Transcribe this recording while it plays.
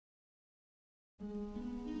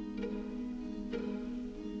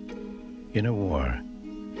In a war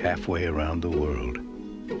halfway around the world,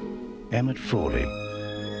 Emmet Foley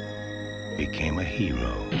became a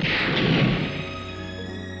hero.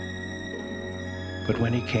 But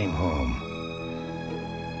when he came home,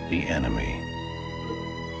 the enemy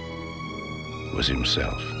was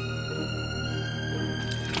himself.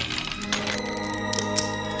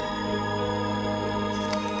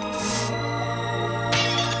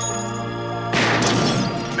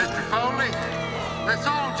 Mr. Foley, let's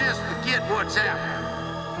all just forget what's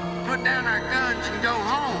happened. Put down our guns and go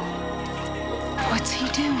home. What's he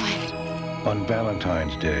doing? On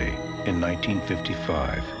Valentine's Day in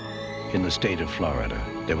 1955, in the state of Florida,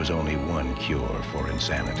 there was only one cure for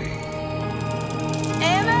insanity.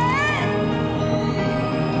 Emmet!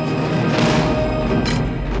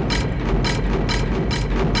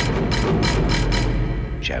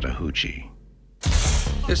 Chattahoochee.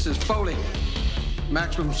 This is Foley.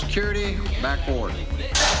 Maximum security, back ward.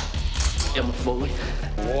 Emmet Foley.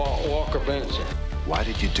 Walker Benson. Why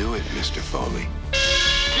did you do it, Mr. Foley?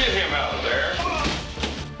 Get him out of there.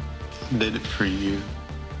 Did it for you.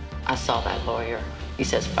 I saw that lawyer. He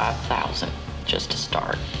says 5,000 just to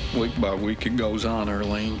start. Week by week it goes on,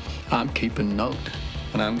 Earlene. I'm keeping note,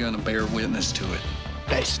 and I'm gonna bear witness to it.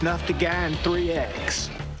 They snuffed a guy in 3X.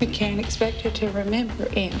 We can't expect her to remember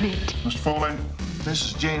Emmet. Mr. Foley,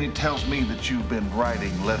 Mrs. Janey tells me that you've been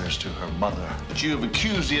writing letters to her mother, that you have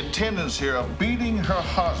accused the attendants here of beating her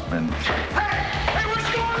husband. Hey, what's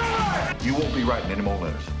going on? You won't be writing any more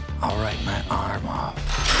letters. I'll write my arm off.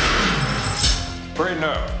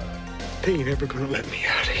 Portnow. They ain't ever gonna let me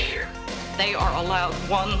out of here. They are allowed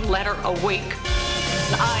one letter a week.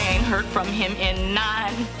 I ain't heard from him in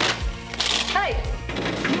 9. Hey,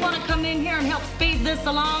 you want to come in here and help speed this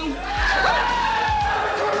along?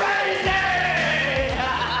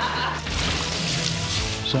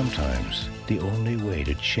 Sometimes the only way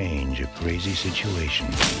to change a crazy situation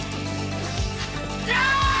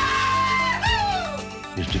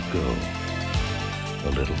is to go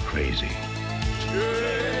a little crazy.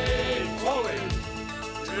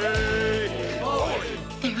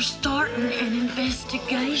 They're starting an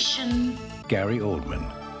investigation. Gary Oldman,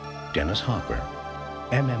 Dennis Hopper,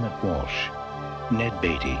 Emmet Walsh, Ned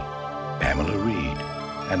Beatty, Pamela Reed,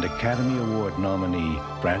 and Academy Award nominee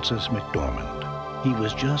Frances McDormand. He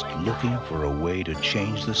was just looking for a way to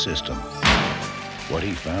change the system. What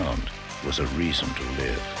he found was a reason to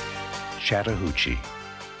live. Chattahoochee,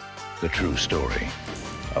 the true story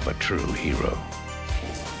of a true hero.